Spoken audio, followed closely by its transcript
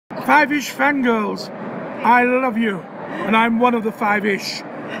Five-ish Fangirls, I love you, and I'm one of the five-ish.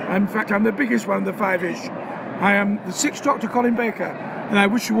 In fact, I'm the biggest one of the five-ish. I am the Sixth Doctor Colin Baker, and I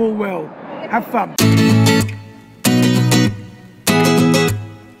wish you all well. Have fun.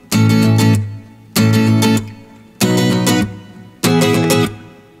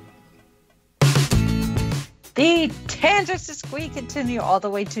 The tangents we continue all the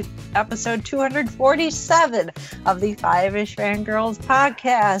way to episode 247 of the Five-ish Fangirls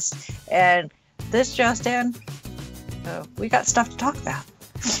podcast. And this just in, we got stuff to talk about.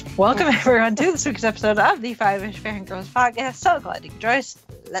 Welcome everyone to this week's episode of the Five-ish Fangirls podcast. So glad you could join us.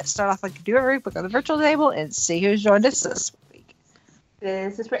 Let's start off like we do every week on the virtual table and see who's joined us this week.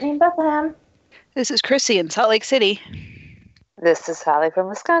 This is Brittany in Bethlehem. This is Chrissy in Salt Lake City. This is Hallie from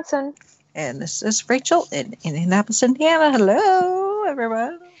Wisconsin. And this is Rachel in Indianapolis, Indiana. Hello,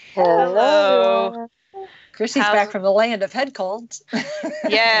 everyone. Hello. Chrissy's back from the land of head colds.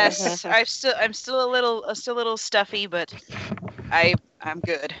 Yes, I'm still a little stuffy, but I'm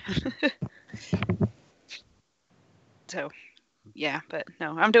good. So, yeah, but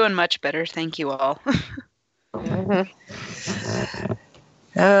no, I'm doing much better. Thank you all.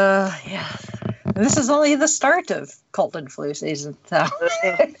 Yeah. And this is only the start of cold and flu season. So.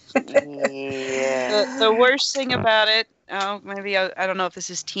 Yeah. The worst thing about it, maybe I don't know if this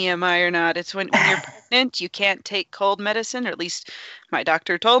is TMI or not. It's when you're pregnant, you can't take cold medicine, or at least my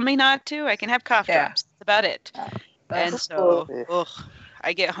doctor told me not to. I can have cough drops. That's about it. And so,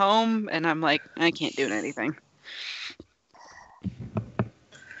 I get home and I'm like, I can't do anything.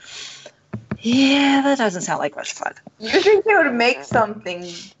 Yeah, that doesn't sound like much fun. You think they would make something?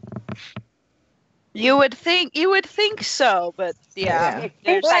 You would think so, but yeah.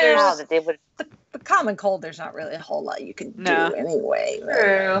 The common cold, there's not really a whole lot you can do anyway.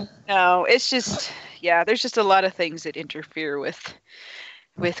 True. No, it's just, there's just a lot of things that interfere with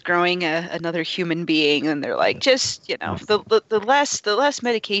growing another human being, and they're like, just, the less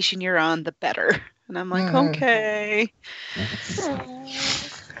medication you're on, the better. And I'm like, okay.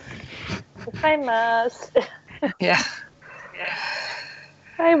 If I must. Yeah.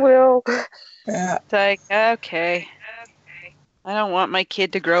 I will. Yeah. It's like, okay. I don't want my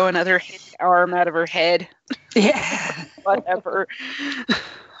kid to grow another arm out of her head. Yeah. Whatever.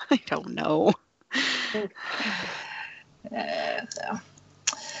 I don't know. So.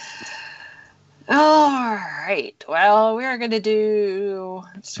 All right. Well, we are going to do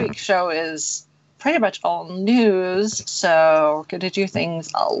this week's show is pretty much all news, so we're going to do things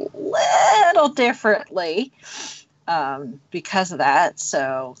a little differently because of that.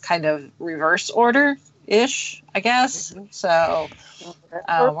 So kind of reverse order-ish, I guess. So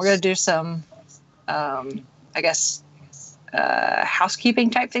we're going to do some,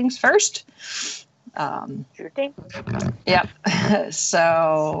 housekeeping type things first. Sure thing. Yep.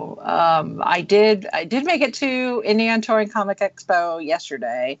 So I did make it to Indiana Touring Comic Expo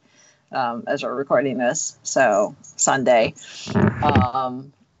yesterday, as we're recording this. So Sunday.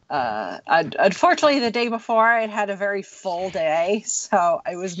 Unfortunately, the day before I had a very full day, so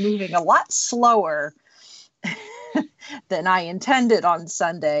I was moving a lot slower than I intended on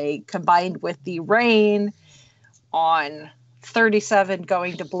Sunday, combined with the rain on 37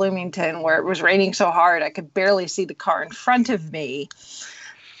 going to Bloomington, where it was raining so hard I could barely see the car in front of me.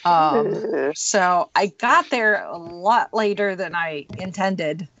 So I got there a lot later than I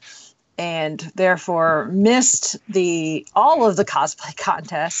intended, and therefore missed all of the cosplay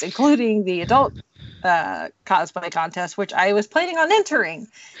contests, including the adult cosplay contest, which I was planning on entering.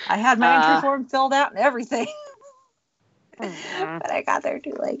 I had my entry form filled out and everything. But I got there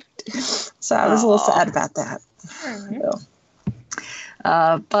too late. So I was a little sad about that.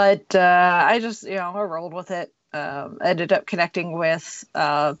 But I just, I rolled with it. Ended up connecting with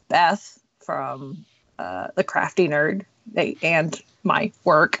Beth from the Crafty Nerd and my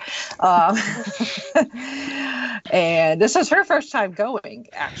work. And this was her first time going,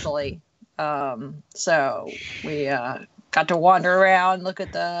 actually. So we got to wander around, look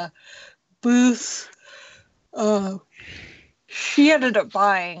at the booth. She ended up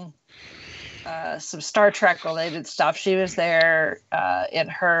buying some Star Trek related stuff. She was there in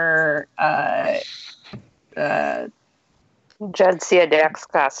her Jadzia Dax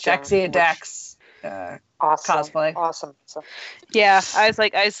costume. Jadzia Dax awesome. cosplay. Awesome. Yeah, I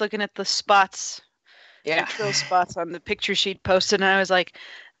was looking at the spots. Yeah. The trill spots on the picture she'd posted, and I was like,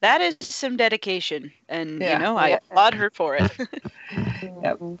 that is some dedication. And, I applaud her for it.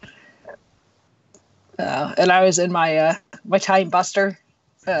 Yep. And I was in my my Time Buster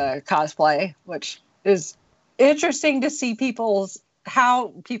cosplay, which is interesting to see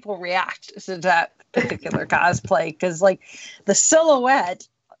how people react to that particular cosplay, because like the silhouette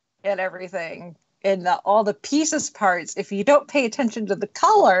and everything, and all the pieces parts, if you don't pay attention to the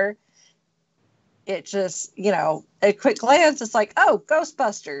color, it just, at quick glance, it's like, oh,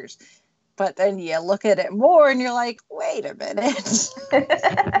 Ghostbusters. But then you look at it more and you're like, wait a minute.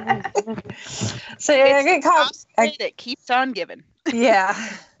 So I get it keeps on giving. Yeah.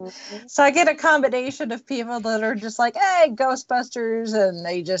 So I get a combination of people that are just like, hey, Ghostbusters, and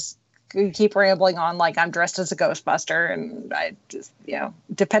they just keep rambling on like I'm dressed as a Ghostbuster, and I just,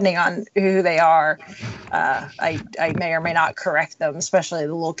 depending on who they are, I may or may not correct them, especially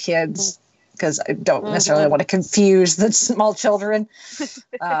the little kids, because I don't necessarily want to confuse the small children.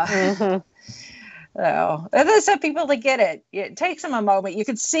 And there's some people that get it. It takes them a moment. You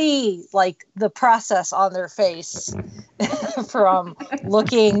could see like the process on their face from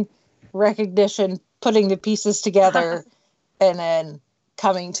looking, recognition, putting the pieces together, and then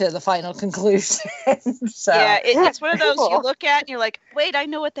coming to the final conclusion. So yeah, it's one of those you look at and you're like, wait, I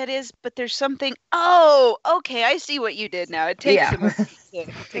know what that is, but there's something. Oh, okay, I see what you did now. It takes them a moment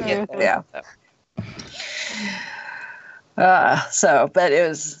to get there. Yeah. But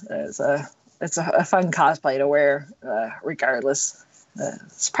it's a fun cosplay to wear, regardless.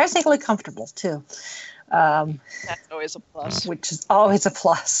 Surprisingly comfortable too. That's always a plus. Which is always a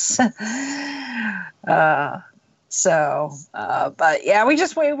plus. But yeah,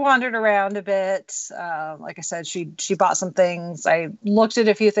 we wandered around a bit. Like I said, she bought some things. I looked at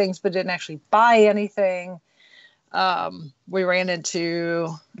a few things, but didn't actually buy anything. We ran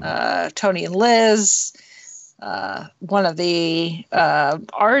into Tony and Liz. One of the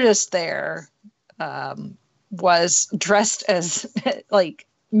artists there was dressed as like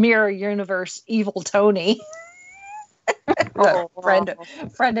Mirror Universe Evil Tony. Friend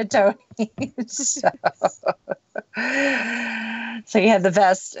of Tony. So he had the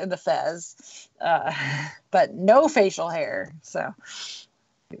vest and the fez, but no facial hair. So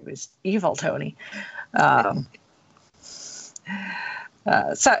it was Evil Tony. So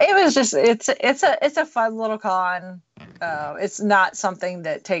it was just it's a fun little con. It's not something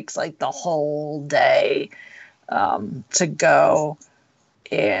that takes like the whole day to go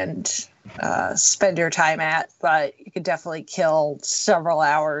and spend your time at, but you could definitely kill several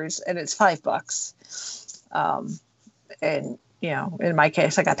hours, and it's $5. And in my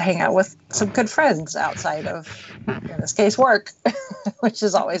case, I got to hang out with some good friends outside of, in this case, work, which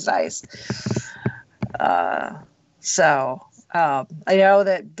is always nice. I know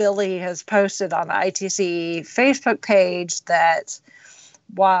that Billy has posted on the ITC Facebook page that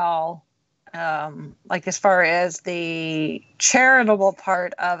while, as far as the charitable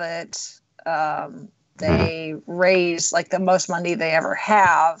part of it, they raise like the most money they ever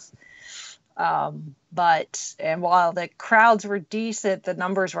have. And while the crowds were decent, the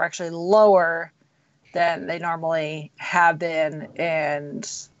numbers were actually lower than they normally have been. And,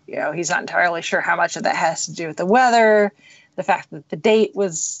 he's not entirely sure how much of that has to do with the weather, the fact that the date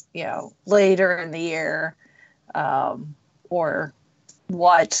was, later in the year, or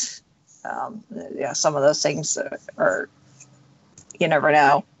what. Some of those things are, you never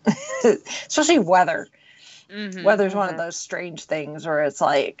know, especially weather. Weather's one of those strange things where it's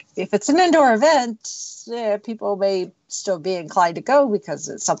like, if it's an indoor event, people may still be inclined to go because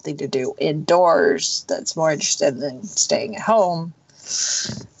it's something to do indoors that's more interested than staying at home.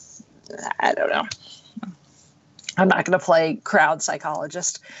 I don't know. I'm not going to play crowd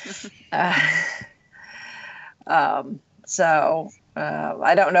psychologist. I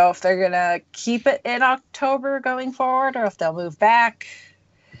don't know if they're going to keep it in October going forward or if they'll move back.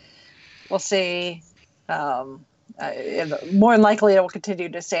 We'll see. More than likely, it will continue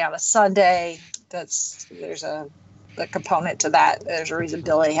to stay on a Sunday. There's a component to that. There's a reason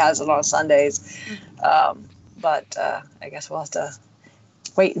Billy has it on Sundays. But I guess we'll have to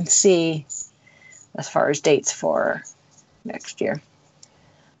wait and see as far as dates for next year.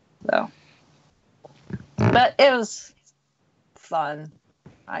 So, but it was fun.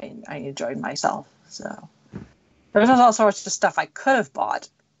 I enjoyed myself. So there was all sorts of stuff I could have bought,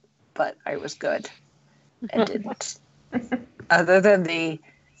 but I was good and didn't. Other than the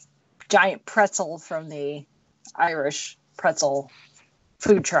giant pretzel from the Irish pretzel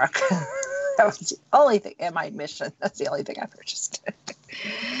food truck. That was the only thing in my mission. That's the only thing I purchased.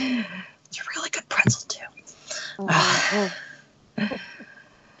 It's a really good pretzel too.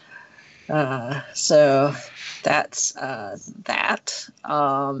 So that's that.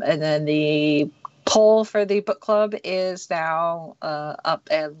 And then the poll for the book club is now up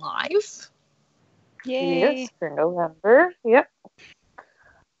and live. Yay. Yes, for November. Yep.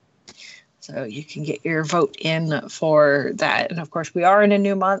 So you can get your vote in for that. And of course, we are in a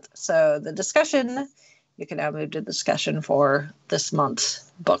new month. So the discussion you can now move to discussion for this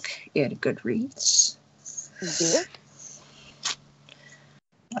month's book in Goodreads. Yeah.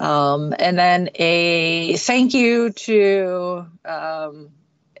 And then a thank you to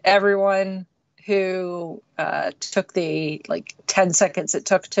everyone who took the 10 seconds it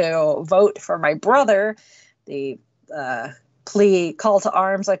took to vote for my brother, the plea call to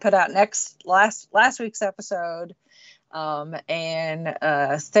arms I put out last week's episode. And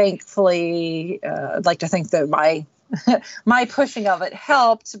thankfully, I'd like to think that my pushing of it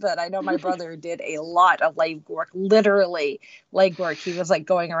helped, but I know my brother did a lot of legwork, literally legwork. He was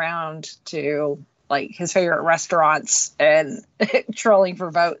going around to his favorite restaurants and trolling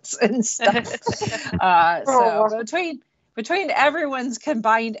for votes and stuff. So between everyone's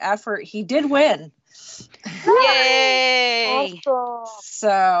combined effort, he did win. Yay! Awesome.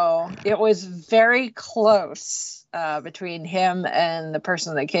 So it was very close between him and the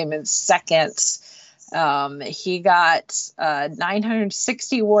person that came in second. He got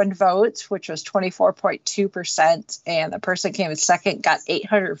 961 votes, which was 24.2%, and the person that came in second got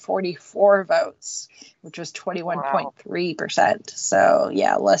 844 votes, which was 21.3%. So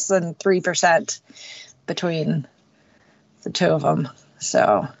yeah, less than 3% between the two of them.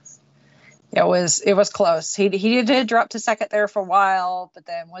 So it was close. He did drop to second there for a while, but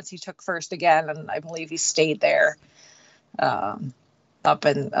then once he took first again, and I believe he stayed there up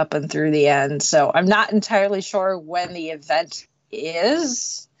and through the end. So I'm not entirely sure when the event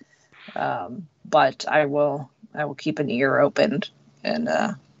is, but I will keep an ear open, and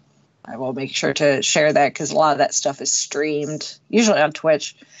I will make sure to share that, because a lot of that stuff is streamed, usually on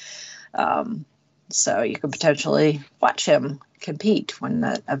Twitch. So you could potentially watch him compete when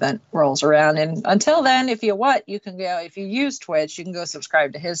that event rolls around. And until then, if you use Twitch, you can go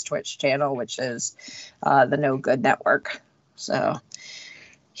subscribe to his Twitch channel, which is the No Good Network. So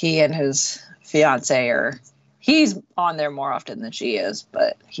he and his fiance he's on there more often than she is,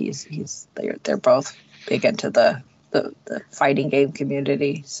 but they're both big into the fighting game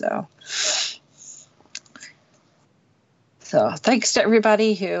community. So thanks to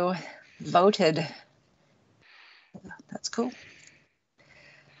everybody who voted. That's cool.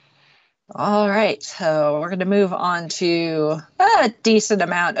 All right, so we're going to move on to a decent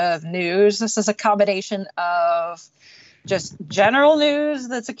amount of news. This is a combination of just general news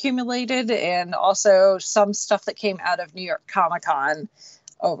that's accumulated and also some stuff that came out of New York Comic Con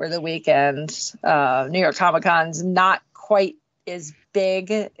over the weekend. New York Comic Con's not quite as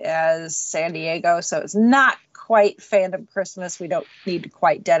big as San Diego, so it's not quite Fandom Christmas. We don't need to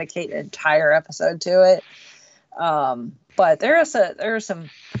quite dedicate an entire episode to it. But there are some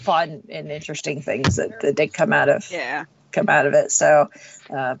fun and interesting things that did come out of it. So,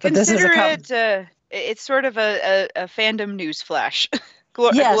 but this is it's sort of a fandom news flash,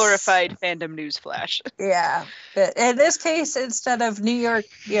 glorified fandom news flash. Yeah, but in this case, instead of New York,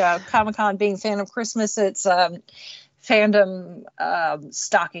 Comic Con being Fandom Christmas, it's fandom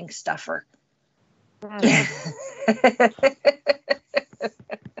stocking stuffer.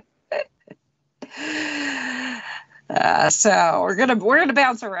 So we're gonna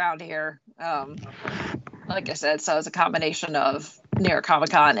bounce around here. Like I said, so it's a combination of New York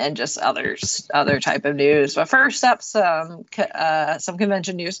Comic Con and just other type of news. But first up, some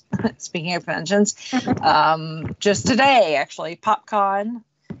convention news. Speaking of conventions, just today, actually, PopCon,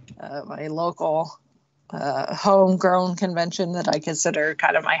 my local homegrown convention that I consider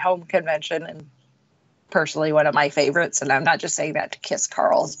kind of my home convention, and personally one of my favorites, and I'm not just saying that to kiss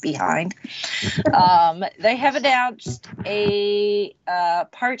Carl's behind. They have announced a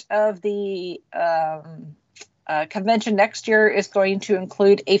part of the convention next year is going to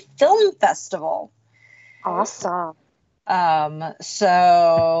include a film festival. Awesome.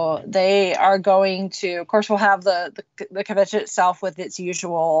 So they are going to, of course, we'll have the convention itself with its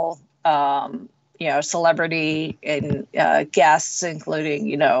usual celebrity and guests,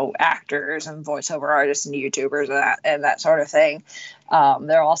 including, actors and voiceover artists and YouTubers and that sort of thing.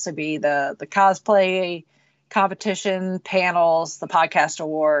 There'll also be the cosplay competition, panels, the podcast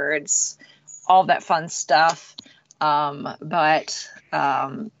awards, all that fun stuff. But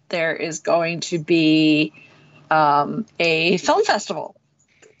there is going to be a film festival.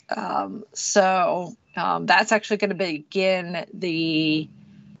 So that's actually going to begin the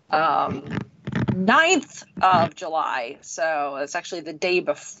 9th of July. So it's actually the day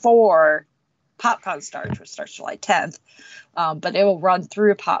before PopCon starts, which starts July 10th. But it will run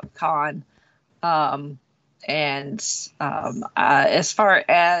through PopCon. And as far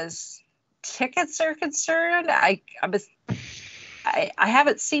as tickets are concerned, I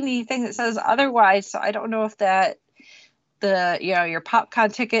haven't seen anything that says otherwise, so I don't know if that your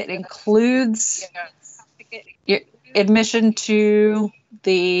PopCon ticket includes admission to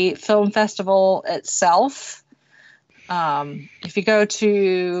the film festival itself. If you go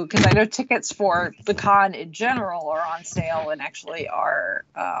to, because I know tickets for the con in general are on sale and actually are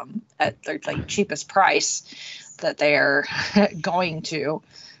at their like cheapest price that they are going to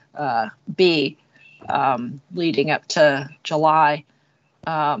be leading up to July.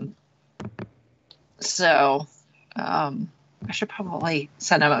 So I should probably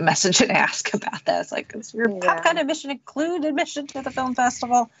send them a message and ask about that. It's like, does your popcorn admission include admission to the film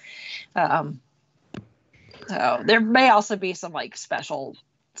festival? So there may also be some like separate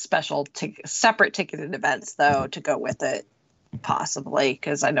ticketed events though to go with it, possibly,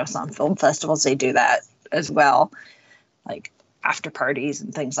 because I know some film festivals they do that as well, like after parties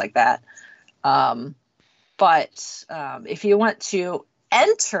and things like that. But if you want to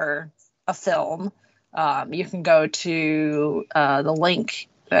enter a film, you can go to the link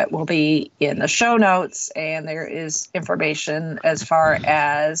that will be in the show notes, and there is information as far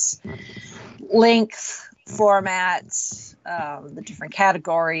as length, formats, the different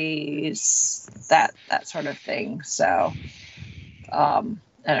categories, that sort of thing. So, and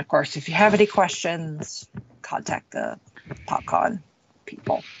of course, if you have any questions, contact the PopCon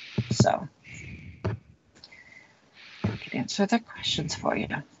people. So I can answer their questions for you.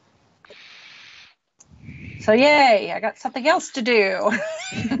 So yay, I got something else to do.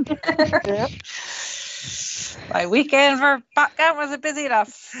 Yep. My weekend for PopCon wasn't busy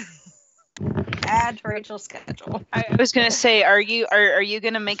enough. Add to Rachel's schedule. I was gonna say, are you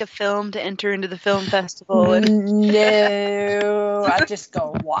gonna make a film to enter into the film festival? No, I just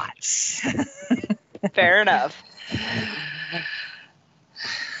go watch. Fair enough.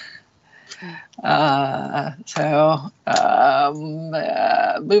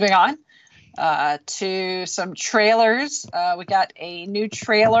 Moving on to some trailers. We got a new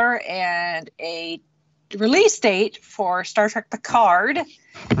trailer and a release date for Star Trek Picard.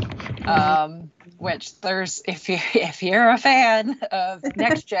 Which there's, if you're a fan of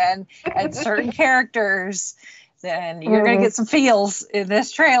Next Gen and certain characters, then you're gonna get some feels in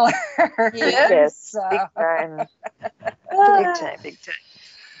this trailer. Yes, So, big time. Big time.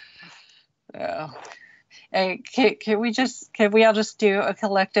 So, hey, can we all just do a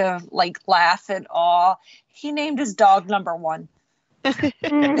collective like laugh and awe? He named his dog number 1. Yeah.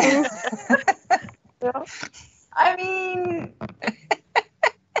 I mean,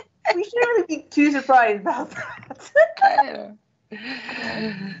 we shouldn't really be too surprised about that.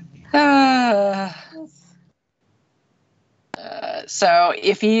 So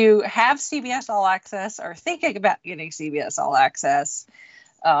if you have CBS All Access or thinking about getting CBS All Access,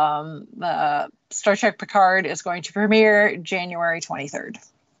 Star Trek Picard is going to premiere January 23rd.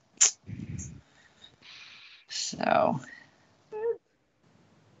 So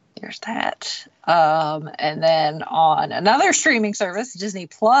there's that. And then on another streaming service, Disney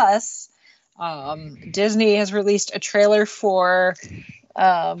Plus, Disney has released a trailer for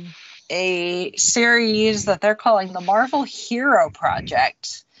a series that they're calling the Marvel Hero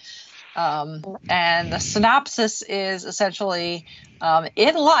Project. And the synopsis is essentially,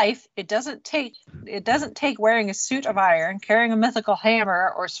 in life, it doesn't take wearing a suit of iron, carrying a mythical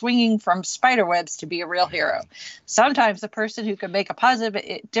hammer, or swinging from spiderwebs to be a real hero. Sometimes the person who can make a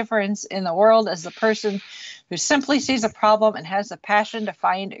positive difference in the world is the person who simply sees a problem and has the passion to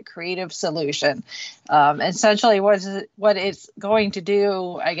find a creative solution. Essentially, what it's going to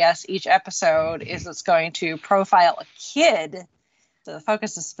do, I guess, each episode is it's going to profile a kid. So the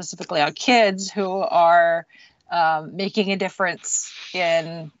focus is specifically on kids who are making a difference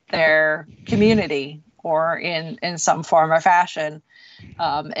in their community or in some form or fashion.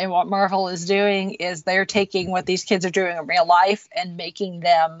 And what Marvel is doing is they're taking what these kids are doing in real life and making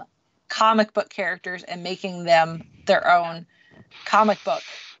them comic book characters and making them their own comic book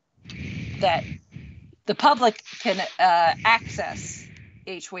that the public can access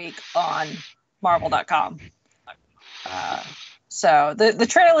each week on Marvel.com. So the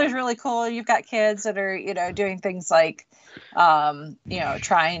trailer is really cool. You've got kids that are, doing things like,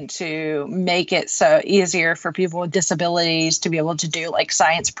 trying to make it so easier for people with disabilities to be able to do like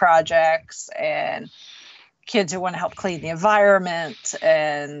science projects, and kids who want to help clean the environment,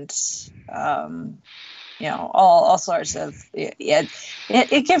 and all sorts of.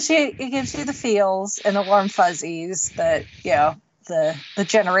 It gives you the feels and the warm fuzzies that the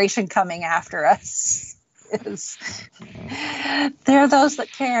generation coming after us. They're those that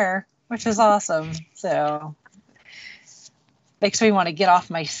care, which is awesome. So makes me want to get off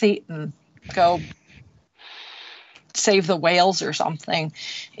my seat and go save the whales or something.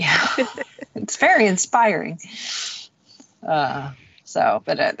 Yeah, it's very inspiring. But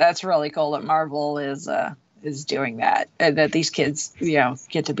that's really cool that Marvel is is doing that, and that these kids,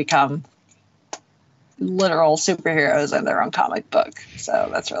 get to become literal superheroes in their own comic book. So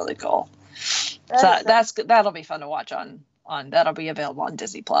that's really cool. That'll be fun to watch on that'll be available on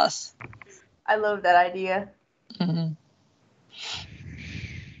Disney Plus. I love that idea. Mm-hmm.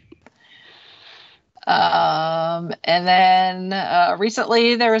 And then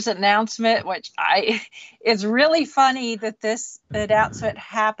recently there was an announcement, which it's really funny that this announcement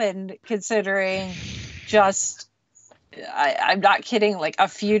happened, considering just, I'm not kidding, like a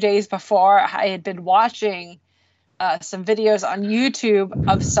few days before I had been watching some videos on YouTube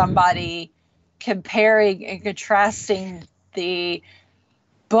of somebody comparing and contrasting the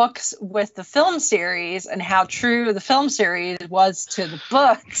books with the film series and how true the film series was to the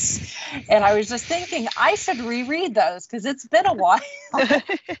books. And I was just thinking I should reread those because it's been a while.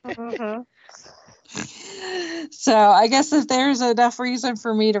 Mm-hmm. So I guess if there's enough reason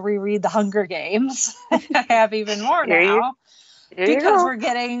for me to reread the Hunger Games, I have even more now because we're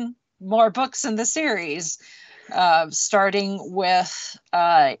getting more books in the series. Starting with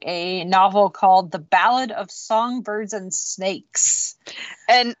a novel called The Ballad of Songbirds and Snakes.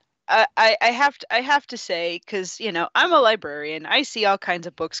 And I have to say, because I'm a librarian, I see all kinds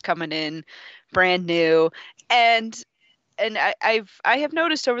of books coming in, brand new, and I have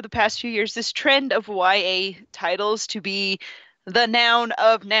noticed over the past few years this trend of YA titles to be the noun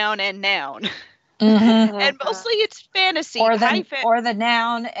of noun and noun. Mm-hmm. And mostly it's fantasy, or the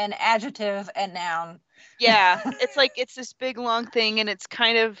noun and adjective and noun. Yeah, it's like it's this big long thing, and it's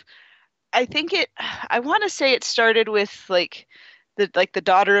kind of, I want to say it started with the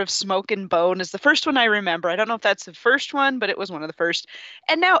Daughter of Smoke and Bone is the first one I remember. I don't know if that's the first one, but it was one of the first.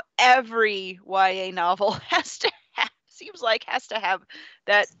 And now every YA novel has to have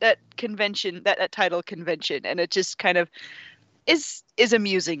that convention, that title convention, and it just kind of is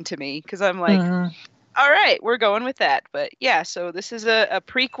amusing to me because I'm like, all right, we're going with that. But yeah, so this is a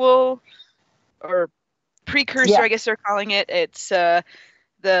prequel or precursor, I guess they're calling it. It's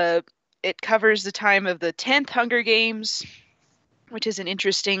it covers the time of the 10th Hunger Games, which is an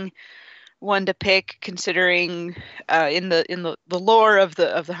interesting one to pick, considering in the lore of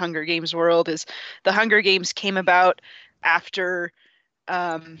the Hunger Games world is the Hunger Games came about after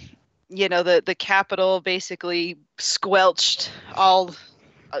the Capitol basically squelched all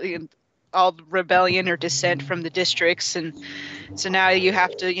rebellion or dissent from the districts, and so now you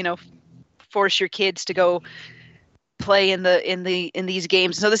have to force your kids to go play in these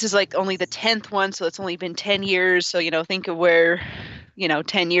games. So this is like only the 10th one, so it's only been 10 years. So think of where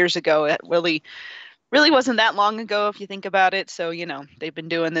 10 years ago, it really wasn't that long ago if you think about it. So they've been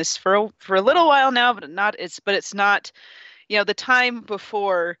doing this for a little while now, but it's not the time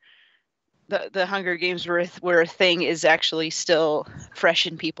before the Hunger Games were a thing is actually still fresh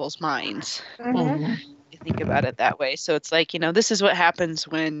in people's minds. Mm-hmm. You think about it that way. So it's like this is what happens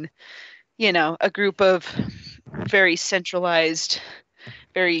when a group of very centralized,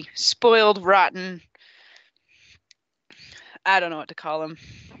 very spoiled, rotten, I don't know what to call them,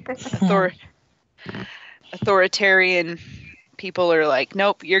 authoritarian people are like,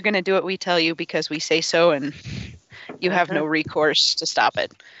 nope, you're going to do what we tell you because we say so, and you have no recourse to stop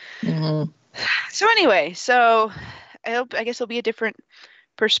it. Mm-hmm. So anyway, I guess it'll be a different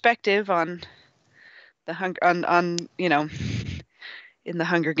perspective on the in the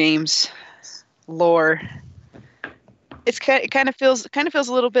Hunger Games lore. It kind of feels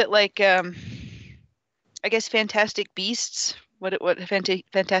a little bit like I guess Fantastic Beasts, what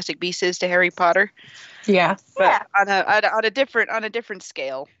Fantastic Beasts is to Harry Potter. Yeah. But on a different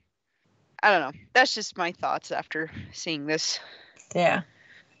scale. I don't know. That's just my thoughts after seeing this. Yeah.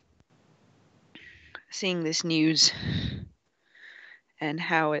 Seeing this news and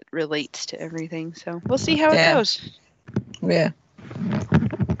how it relates to everything. So we'll see how it goes. Yeah.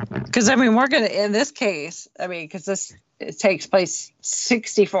 Because we're gonna, in this case, because it takes place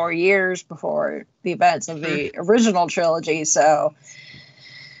 64 years before the events of the original trilogy. So,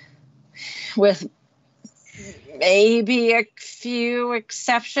 with maybe a few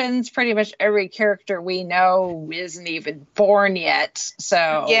exceptions, pretty much every character we know isn't even born yet.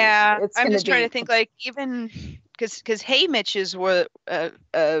 So yeah, I'm just trying to think, like, even because Haymitch's were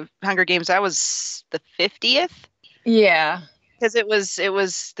Hunger Games. That was the 50th. Yeah. Because it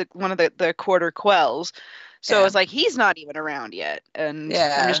was one of the quarter quells, so it's like he's not even around yet, and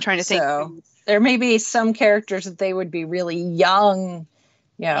I'm just trying to think. So there may be some characters that they would be really young,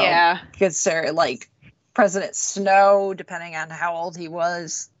 because they're like President Snow, depending on how old he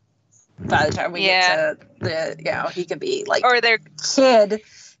was. By the time we get to he could be like or their kid.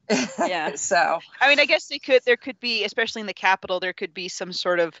 Yeah. So I guess there could be, especially in the Capitol, there could be some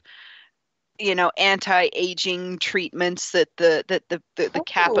sort of anti-aging treatments that the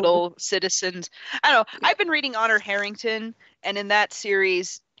capital citizens. I don't know. I've been reading Honor Harrington, and in that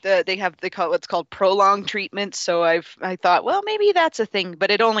series, they call what's called prolonged treatments. So I thought, well, maybe that's a thing,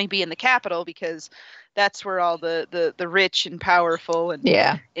 but it'd only be in the capital because that's where all the rich and powerful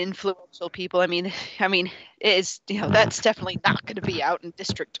and influential people. I mean, it is that's definitely not going to be out in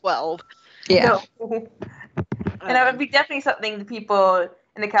District 12. Yeah. No. And that would be definitely something the people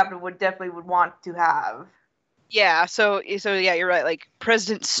in the capital would want to have. Yeah, so yeah, you're right. Like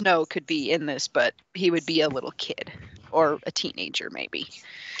President Snow could be in this, but he would be a little kid or a teenager maybe.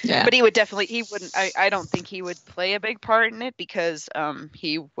 Yeah. But he wouldn't. I don't think he would play a big part in it because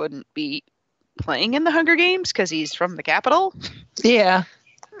he wouldn't be playing in the Hunger Games because he's from the capital. Yeah.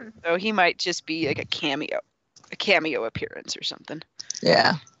 So he might just be like a cameo appearance or something.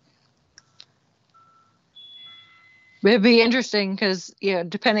 Yeah. It'd be interesting because,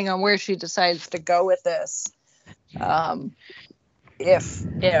 depending on where she decides to go with this, if,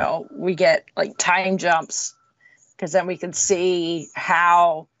 we get like time jumps, because then we can see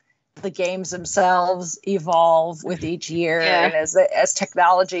how the games themselves evolve with each year and as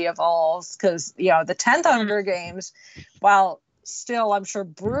technology evolves. Because, the 10th Hunger Games, while still, I'm sure,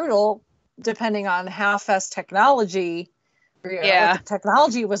 brutal, depending on how fast technology what the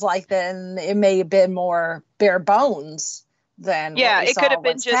technology was like then, it may have been more bare bones than what we it could have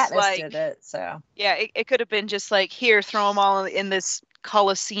been just Katniss like did it. So it could have been just like, here, throw them all in this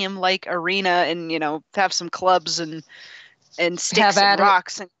Coliseum like arena and have some clubs and sticks and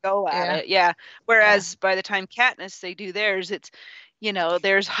rocks and go at it. Whereas by the time Katniss they do theirs, it's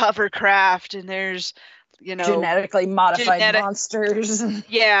there's hovercraft and there's genetically modified monsters.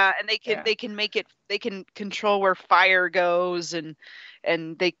 Yeah, and they can make it, they can control where fire goes and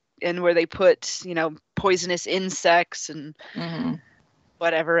where they put poisonous insects and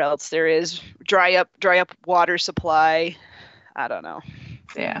whatever else there is, dry up water supply. I don't know.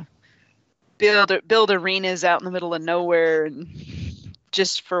 Yeah. Build arenas out in the middle of nowhere and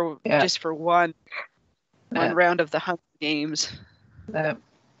just for one round of the Hunger Games.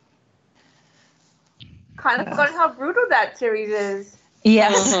 Kind of forgotten how brutal that series is.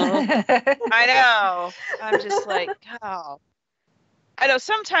 Yes. I know. I'm just like, oh. I know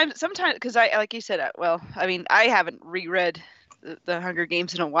sometimes because I, like you said, I haven't reread the Hunger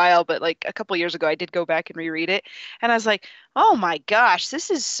Games in a while, but like a couple years ago, I did go back and reread it, and I was like, oh my gosh, this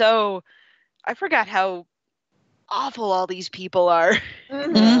is so. I forgot how awful all these people are.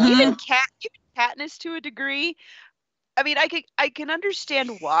 Even Katniss to a degree. I mean, I can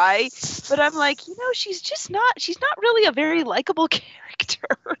understand why, but I'm like, she's not really a very likable character.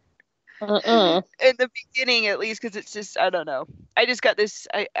 In the beginning, at least, because it's just, I don't know. I just got this,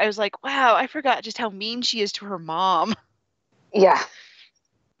 I was like, wow, I forgot just how mean she is to her mom. Yeah.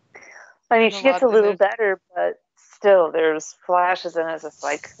 I mean, she gets a little better, but still, there's flashes and it's just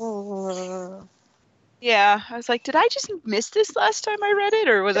like, Yeah, I was like, did I just miss this last time I read it,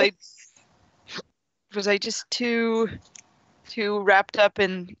 or was I just too wrapped up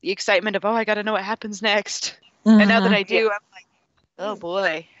in the excitement of, I got to know what happens next. And now that I do, I'm like, oh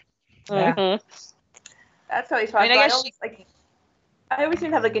boy. Yeah. That's always fun. I always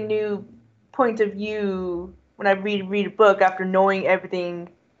seem to have like a new point of view when I read a book after knowing everything,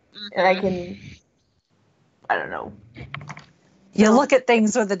 and I don't know. You look at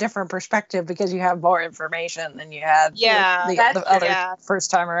things with a different perspective because you have more information than you had the other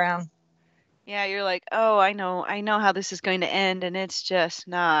first time around. Yeah, you're like, oh, I know how this is going to end, and it's just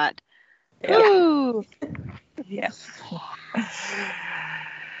not. Yeah. Ooh. Yeah.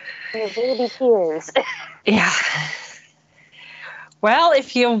 baby tears. Yeah. Well,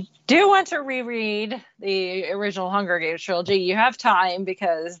 if you do want to reread the original Hunger Games trilogy, you have time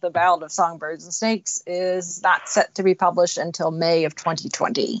because The Ballad of Songbirds and Snakes is not set to be published until May of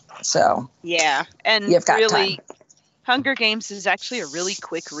 2020. So yeah, and you've got really, time. Hunger Games is actually a really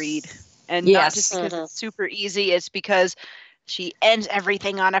quick read, and not just because it's super easy. It's because she ends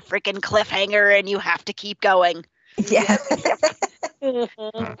everything on a freaking cliffhanger, and you have to keep going. Yeah.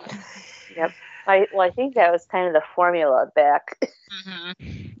 Yep. I think that was kind of the formula back.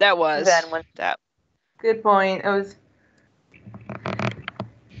 That was. Then when that. Good point. It was.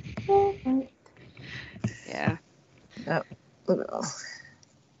 Yeah.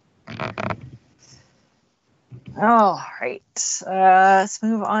 All right. Let's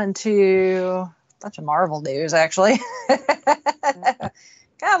move on to a bunch of Marvel news, actually.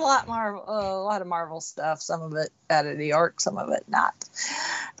 Got a lot of Marvel stuff. Some of it out of New York, some of it not.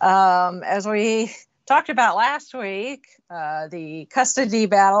 As we talked about last week, the custody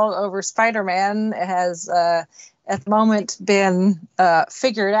battle over Spider-Man has at the moment been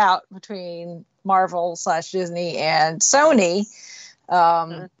figured out between Marvel/Disney and Sony.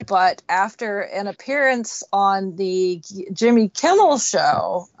 But after an appearance on the Jimmy Kimmel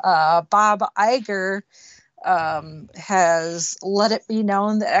show, Bob Iger has let it be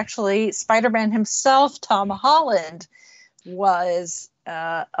known that actually Spider-Man himself, Tom Holland, was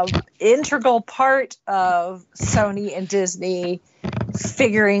an integral part of Sony and Disney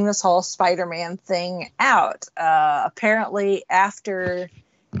figuring this whole Spider-Man thing out. Apparently, after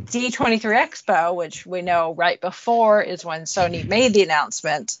D23 Expo, which we know right before is when Sony made the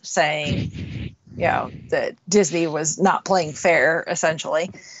announcement saying, that Disney was not playing fair, essentially.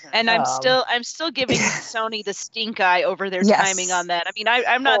 And I'm still giving Sony the stink eye over their timing on that. I mean,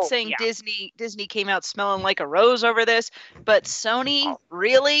 I'm not saying Disney came out smelling like a rose over this, but Sony,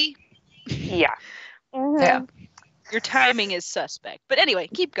 really? Yeah. Mm-hmm. Yeah. Your timing is suspect. But anyway,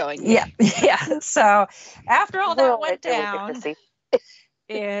 keep going. Yeah. So after all that went down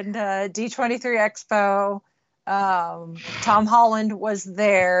in D23 Expo, Tom Holland was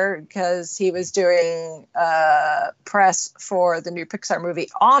there because he was doing press for the new Pixar movie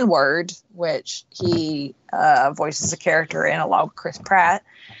Onward, which he voices a character in along with Chris Pratt.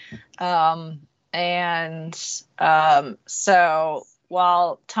 So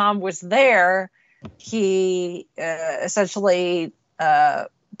while Tom was there, he essentially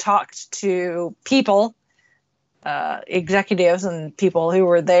talked to people, executives and people who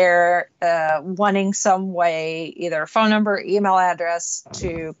were there wanting some way, either a phone number, email address,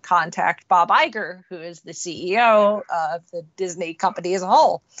 to contact Bob Iger, who is the CEO of the Disney company as a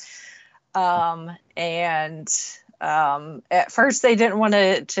whole. At first they didn't want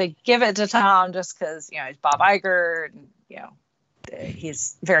to give it to Tom just because, he's Bob Iger and,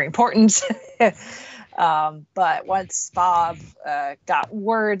 he's very important. But once Bob got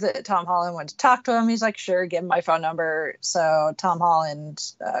word that Tom Holland wanted to talk to him, he's like, sure, give him my phone number. So Tom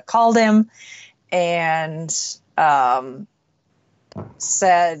Holland called him and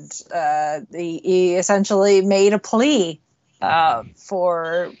said he essentially made a plea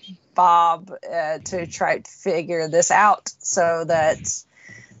for Bob to try to figure this out so that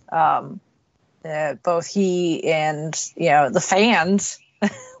both he and the fans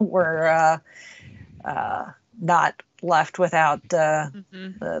were not left without the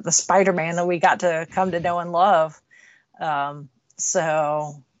Spider-Man that we got to come to know and love.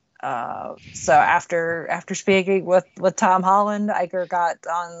 So after speaking with Tom Holland, Iger got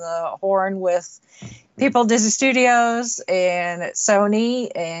on the horn with people at Disney Studios and at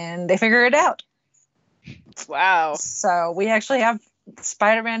Sony, and they figured it out. Wow. So we actually have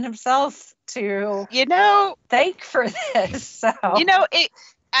Spider-Man himself to thank for this. So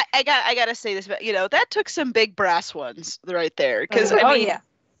I gotta say this, but that took some big brass ones right there. Because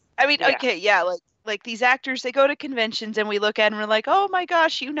like these actors, they go to conventions and we look at them and we're like, oh my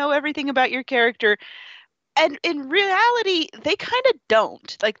gosh, you know everything about your character. And in reality, they kind of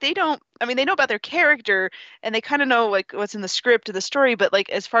don't. Like they know about their character and they kind of know like what's in the script of the story. But like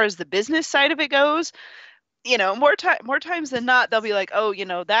as far as the business side of it goes, more times than not, they'll be like, oh,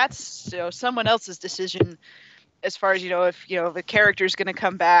 that's someone else's decision. As far as if the character's going to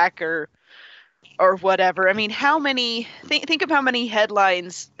come back or whatever. I mean, how many think of how many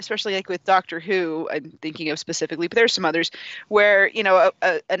headlines, especially like with Doctor Who, I'm thinking of specifically, but there's some others where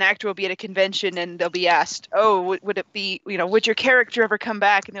an actor will be at a convention and they'll be asked, oh, would it be would your character ever come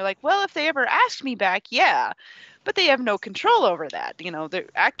back? And they're like, well, if they ever asked me back, yeah, but they have no control over that. The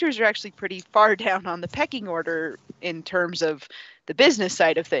actors are actually pretty far down on the pecking order in terms of the business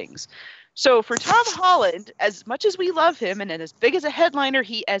side of things. So for Tom Holland, as much as we love him and as big as a headliner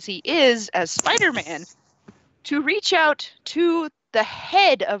he is as Spider-Man, to reach out to the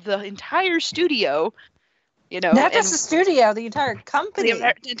head of the entire studio, not just the studio, the entire company,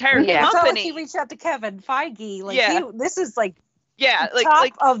 the entire company. It's not like he reached out to Kevin Feige. this is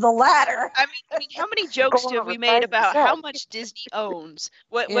top of the ladder. I mean, how many jokes have we made about how much Disney owns?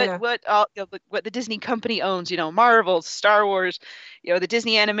 What the Disney company owns? Marvel, Star Wars, the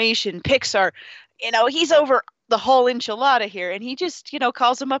Disney Animation, Pixar. He's over the whole enchilada here, and he just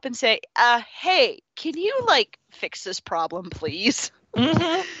calls him up and say, "Hey, can you fix this problem, please?"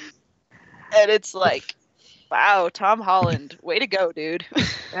 Mm-hmm. And it's like, wow, Tom Holland, way to go, dude.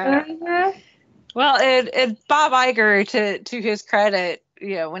 Mm-hmm. Well, and Bob Iger, to his credit,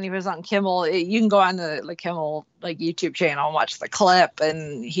 when he was on Kimmel, you can go on the Kimmel YouTube channel and watch the clip,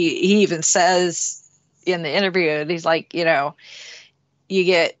 and he even says in the interview, and he's like, you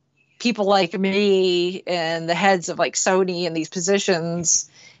get people like me and the heads of Sony in these positions,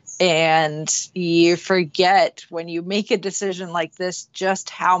 And you forget when you make a decision like this just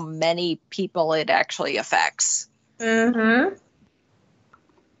how many people it actually affects. Mm-hmm.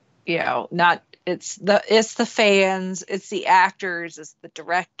 You know, not it's the fans, it's the actors, it's the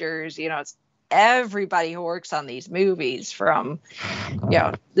directors, you know, it's everybody who works on these movies, from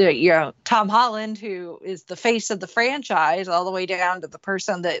Tom Holland, who is the face of the franchise, all the way down to the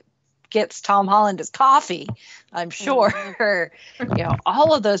person that gets Tom Holland his coffee. I'm sure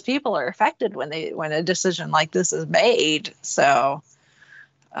all of those people are affected when a decision like this is made. So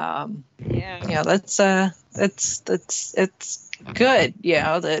that's it's good,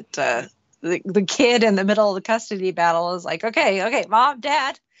 that the kid in the middle of the custody battle is like, okay, mom,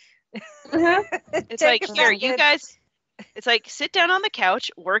 dad. It's like, here, you guys, it's like, sit down on the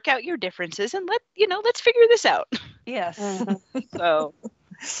couch, work out your differences, and let's figure this out. Yes.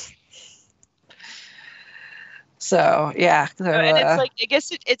 So yeah. And it's like, I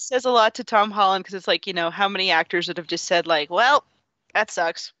guess it says a lot to Tom Holland, because it's like, how many actors would have just said like, well, that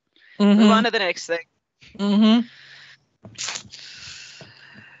sucks. Move on to the next thing. Mm-hmm.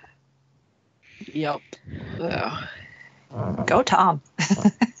 Yep. Go Tom.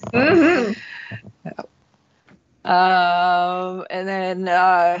 Mm-hmm. And then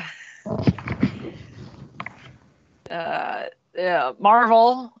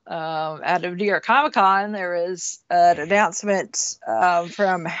Marvel, out of New York Comic Con, there is an announcement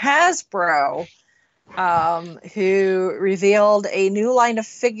from Hasbro, who revealed a new line of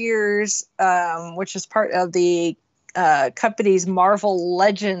figures, which is part of the company's Marvel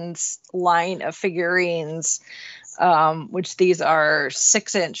Legends line of figurines, which these are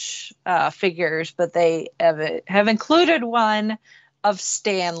 6-inch figures, but they have included one of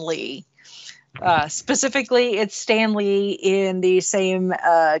Stan Lee. Specifically, it's Stan Lee in the same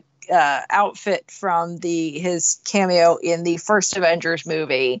outfit from his cameo in the first Avengers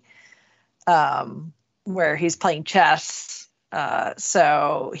movie, where he's playing chess.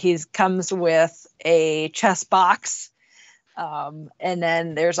 So he comes with a chess box. And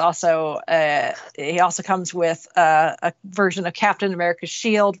then there's also he also comes with a version of Captain America's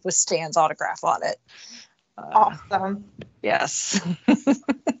shield with Stan's autograph on it. Awesome. Yes.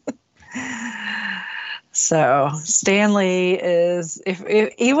 So Stan Lee is, if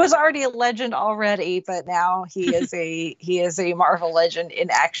he was already a legend already, but now he is a Marvel legend in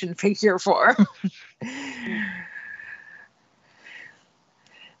action figure form.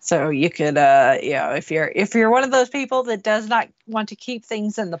 So you could, if you're one of those people that does not want to keep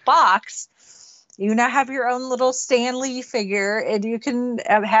things in the box, you now have your own little Stan Lee figure, and you can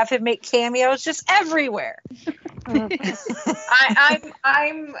have him make cameos just everywhere.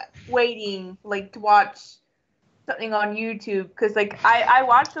 I'm waiting to watch something on YouTube, because I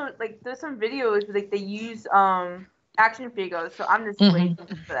watched there's some videos where they use action figures, so I'm just waiting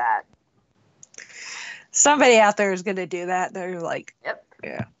for that. Somebody out there is going to do that. They're like, yep.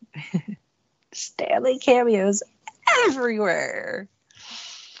 Yeah. Stan Lee cameos everywhere.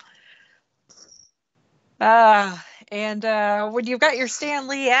 And when you've got your Stan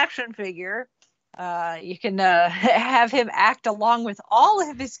Lee action figure, you can have him act along with all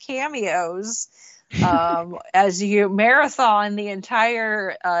of his cameos as you marathon the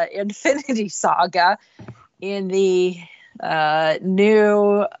entire Infinity Saga in the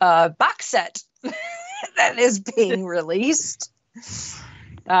new box set that is being released.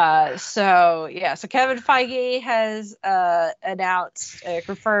 So Kevin Feige has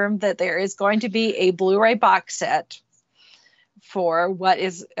confirmed that there is going to be a Blu-ray box set for what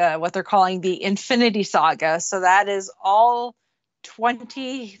they're calling the Infinity Saga. So that is all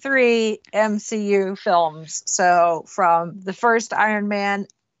 23 MCU films. So from the first Iron Man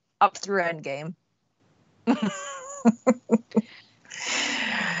up through Endgame.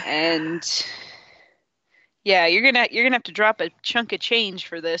 And yeah, you're gonna have to drop a chunk of change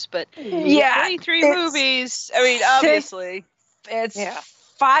for this, but 23 movies. I mean, obviously, it's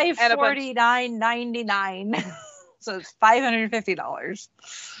 $549.99, so it's $550.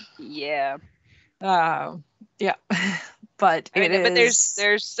 Yeah. But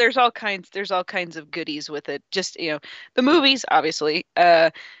there's all kinds of goodies with it. Just the movies, obviously,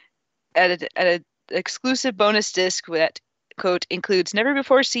 at an exclusive bonus disc that, quote, includes never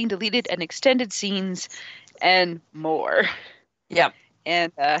before seen deleted and extended scenes and more. Yep.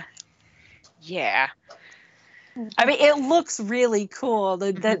 And yeah. I mean, it looks really cool.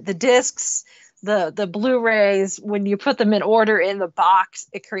 The discs, the Blu-rays, when you put them in order in the box,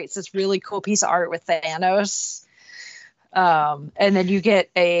 it creates this really cool piece of art with Thanos. And then you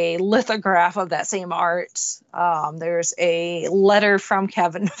get a lithograph of that same art. There's a letter from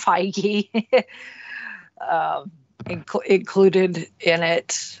Kevin Feige. included in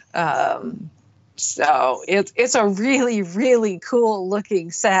it. So it's a really, really cool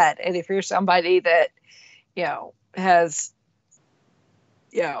looking set. And if you're somebody that, has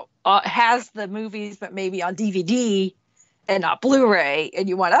the movies, but maybe on DVD and not Blu-ray, and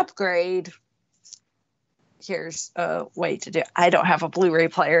you want to upgrade, here's a way to do it. I don't have a Blu-ray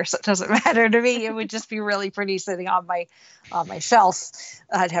player, so it doesn't matter to me. It would just be really pretty sitting on my shelf.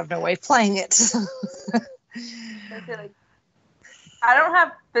 I'd have no way of playing it. I don't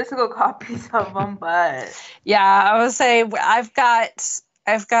have physical copies of them, but yeah, I would say I've got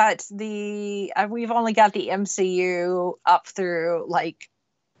we've only got the MCU up through like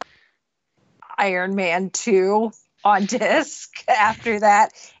Iron Man 2 on disc. After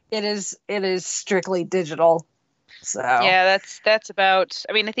that, it is strictly digital. So yeah, that's about.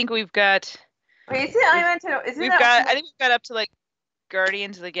 I mean, I think we've got. Wait, is it Iron Man 2? I think we've got up to like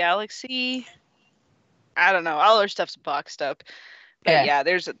Guardians of the Galaxy. I don't know. All our stuff's boxed up. But yeah,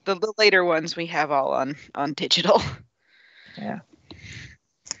 there's the later ones we have all on digital. Yeah.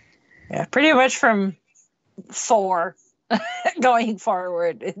 Yeah, pretty much from 4 going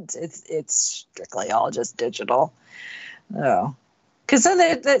forward, it's strictly all just digital. Oh, because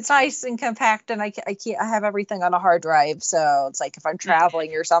then it's nice and compact, and I have everything on a hard drive. So it's like if I'm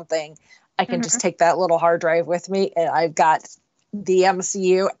traveling or something, I can just take that little hard drive with me, and I've got the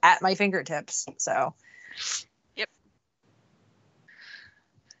MCU at my fingertips. So. Yep.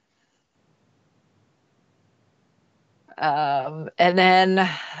 And then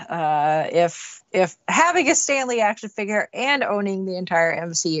if having a Stanley action figure and owning the entire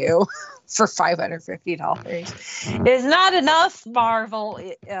MCU for $550 is not enough, Marvel,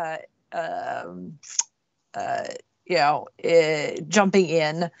 jumping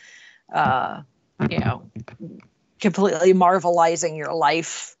in, completely Marvelizing your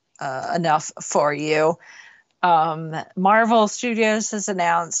life enough for you. Marvel Studios has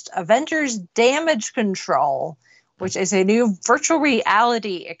announced Avengers Damage Control, which is a new virtual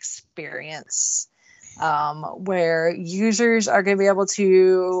reality experience where users are going to be able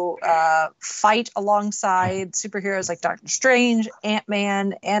to fight alongside superheroes like Doctor Strange,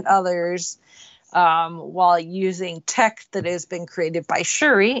 Ant-Man, and others while using tech that has been created by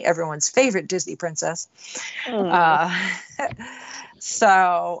Shuri, everyone's favorite Disney princess.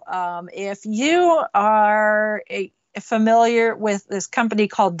 So if you are familiar with this company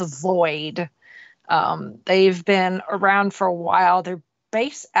called The Void, they've been around for a while. They're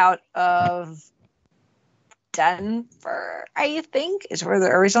based out of Denver, I think, is where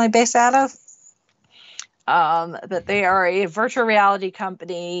they're originally based out of. But they are a virtual reality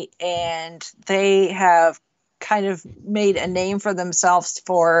company, and they have kind of made a name for themselves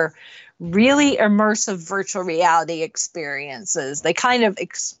for really immersive virtual reality experiences. They kind of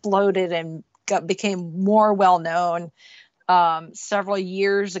exploded and became more well-known several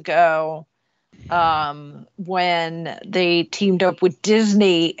years ago when they teamed up with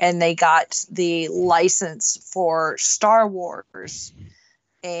Disney and they got the license for Star Wars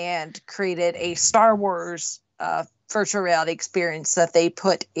and created a Star Wars virtual reality experience that they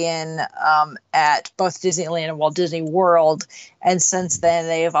put in at both Disneyland and Walt Disney World. And since then,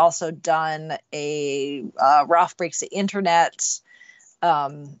 they have also done a Ralph Breaks the Internet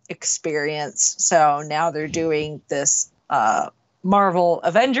experience. So now they're doing this Marvel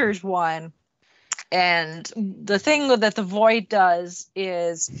Avengers one. And the thing that The Void does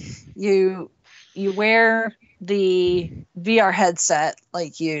is you wear the VR headset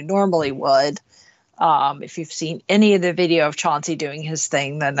like you normally would. If you've seen any of the video of Chauncey doing his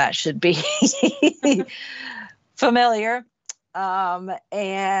thing, then that should be familiar. But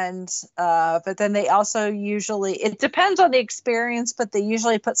then they also usually, it depends on the experience, but they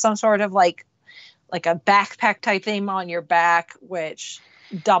usually put some sort of like a backpack type thing on your back, which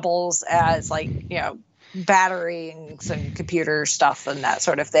doubles as battery and some computer stuff and that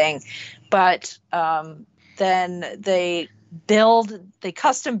sort of thing. But then they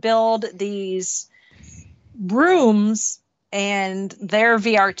custom build these rooms, and their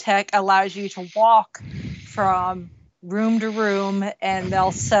VR tech allows you to walk from room to room, and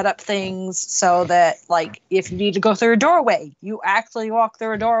they'll set up things so that, like, if you need to go through a doorway, you actually walk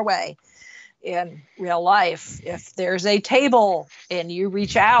through a doorway in real life. If there's a table and you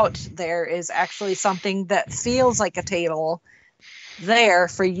reach out, there is actually something that feels like a table there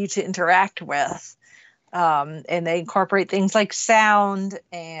for you to interact with. And they incorporate things like sound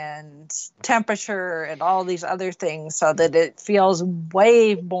and temperature and all these other things so that it feels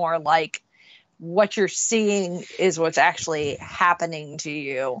way more like what you're seeing is what's actually happening to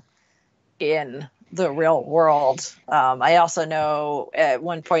you in the real world. I also know at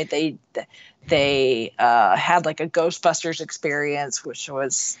one point they had like a Ghostbusters experience, which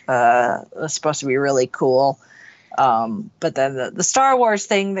was supposed to be really cool. But then the Star Wars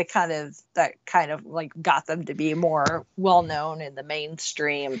thing that kind of like got them to be more well known in the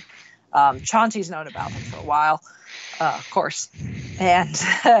mainstream. Chauncey's known about them for a while, of course, and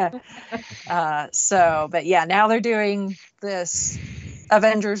but yeah, now they're doing this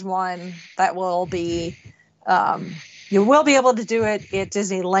Avengers one that will be. You will be able to do it at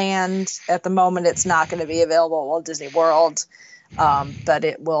Disneyland. At the moment, it's not going to be available at Walt Disney World. But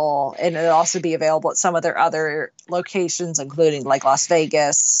it will, and it'll also be available at some of their other locations, including like Las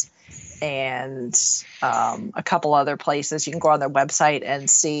Vegas and a couple other places. You can go on their website and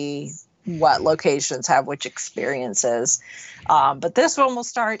see what locations have which experiences. But this one will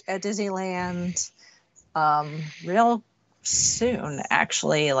start at Disneyland real soon,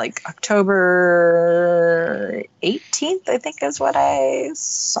 actually, like October 18th, I think is what I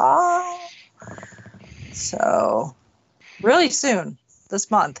saw. So really soon this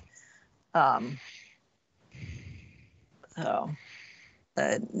month. Now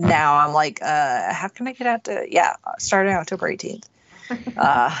I'm like, how can I get out to, starting October 18th.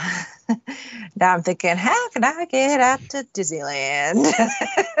 Now I'm thinking, how can I get out to Disneyland?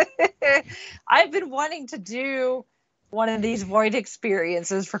 I've been wanting to do one of these void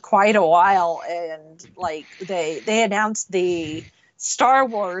experiences for quite a while, and like they announced the Star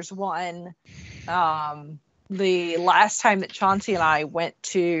Wars one the last time that Chauncey and I went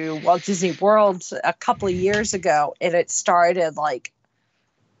to Walt Disney World a couple of years ago, and it started like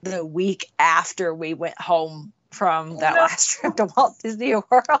the week after we went home from that last trip to Walt Disney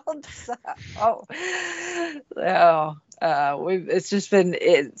World. It's been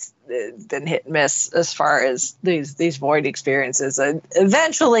hit and miss as far as these void experiences, and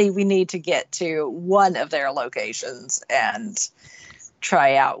eventually we need to get to one of their locations and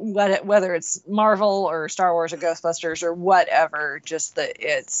try out whether it's Marvel or Star Wars or Ghostbusters or whatever. Just that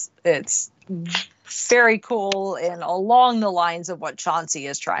it's very cool and along the lines of what Chauncey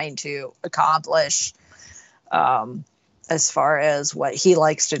is trying to accomplish as far as what he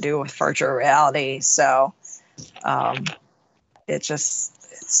likes to do with virtual reality. So it's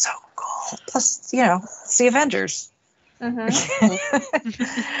so cool. Plus, it's the Avengers. Mm-hmm.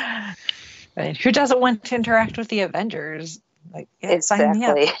 I mean, who doesn't want to interact with the Avengers? Like, sign me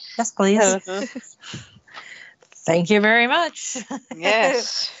up. Yes, please. Thank you very much.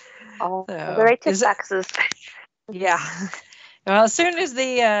 Yes. The right to taxes. Yeah. Well, as soon as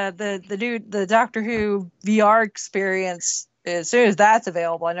the Doctor Who VR experience, as soon as that's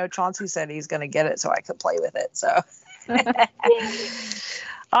available, I know Chauncey said he's going to get it so I could play with it. So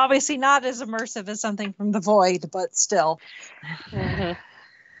obviously not as immersive as something from the Void, but still. Mm-hmm.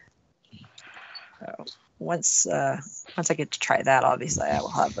 So once I get to try that, obviously I will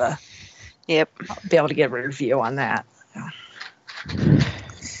have I'll be able to get a review on that.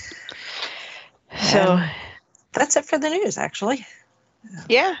 So that's it for the news, actually.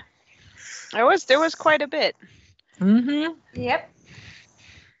 Yeah. There was quite a bit. Mm-hmm. Yep.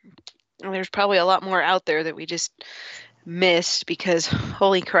 And there's probably a lot more out there that we just missed because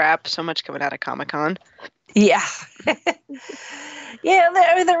holy crap, so much coming out of Comic-Con. Yeah. Yeah,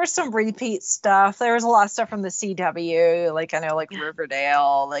 there was some repeat stuff. There was a lot of stuff from the CW. Like, I know, like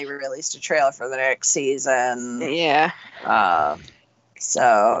Riverdale, they released a trailer for the next season. Yeah. So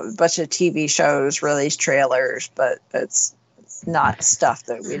a bunch of TV shows released trailers, but it's not stuff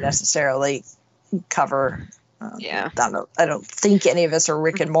that we necessarily cover. Yeah. I don't think any of us are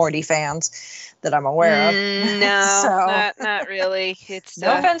Rick and Morty fans that I'm aware of. No, so, not really. It's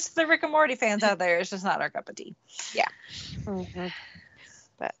no offense to the Rick and Morty fans out there. It's just not our cup of tea. Yeah. Mm-hmm.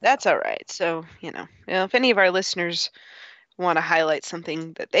 But that's all right. So, if any of our listeners want to highlight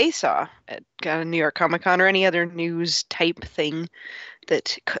something that they saw at New York Comic Con or any other news type thing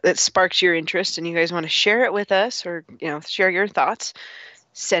that sparks your interest and you guys want to share it with us or, share your thoughts,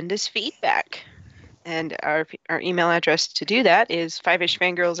 send us feedback. And our email address to do that is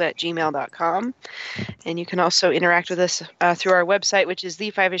fiveishfangirls@gmail.com. And you can also interact with us through our website, which is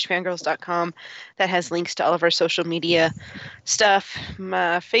the5ishfangirls.com. That has links to all of our social media stuff,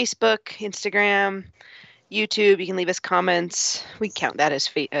 Facebook, Instagram, YouTube. You can leave us comments. We count that as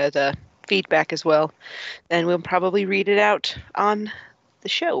feedback as well. And we'll probably read it out on the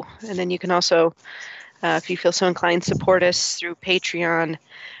show. And then you can also, if you feel so inclined, support us through Patreon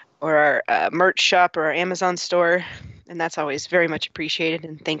or our merch shop or our Amazon store. And that's always very much appreciated.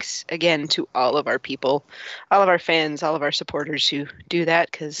 And thanks again to all of our people, all of our fans, all of our supporters who do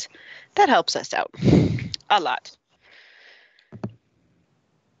that, because that helps us out a lot.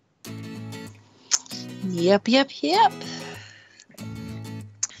 Yep.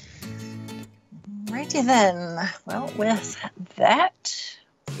 Alrighty then. Well, with that,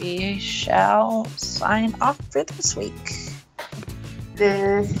 we shall sign off for this week.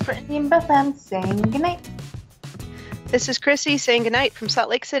 This is Brittany and Bethlehem saying goodnight. This is Chrissy saying goodnight from Salt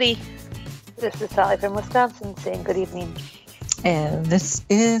Lake City. This is Sally from Wisconsin saying good evening. And this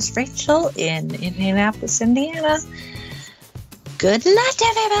is Rachel in Indianapolis, Indiana. Good night,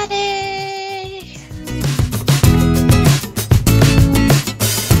 everybody!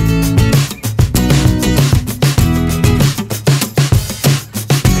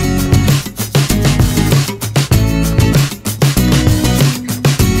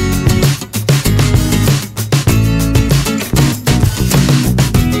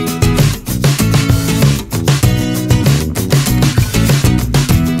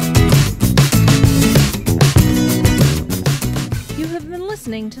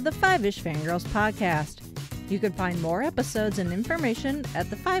 To the Five-ish Fangirls podcast. You can find more episodes and information at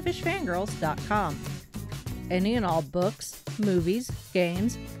thefivishfangirls.com. Any and all books, movies,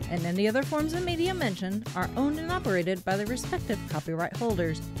 games, and any other forms of media mentioned are owned and operated by the respective copyright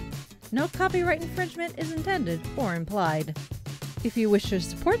holders. No copyright infringement is intended or implied. If you wish to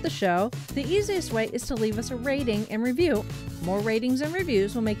support the show, the easiest way is to leave us a rating and review. More ratings and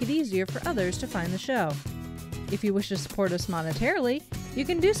reviews will make it easier for others to find the show. If you wish to support us monetarily, you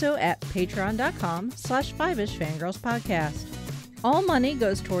can do so at patreon.com/5ishfangirlspodcast. All money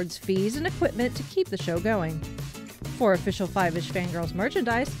goes towards fees and equipment to keep the show going. For official Five-ish Fangirls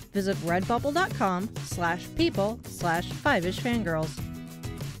merchandise, visit redbubble.com/people/5ishfangirls.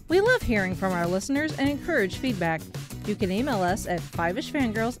 We love hearing from our listeners and encourage feedback. You can email us at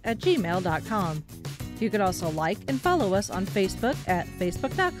fiveishfangirls@gmail.com. You can also like and follow us on Facebook at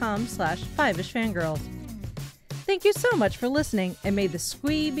facebook.com/5ishfangirls. Thank you so much for listening, and may the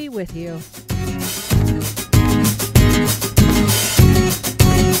squee be with you.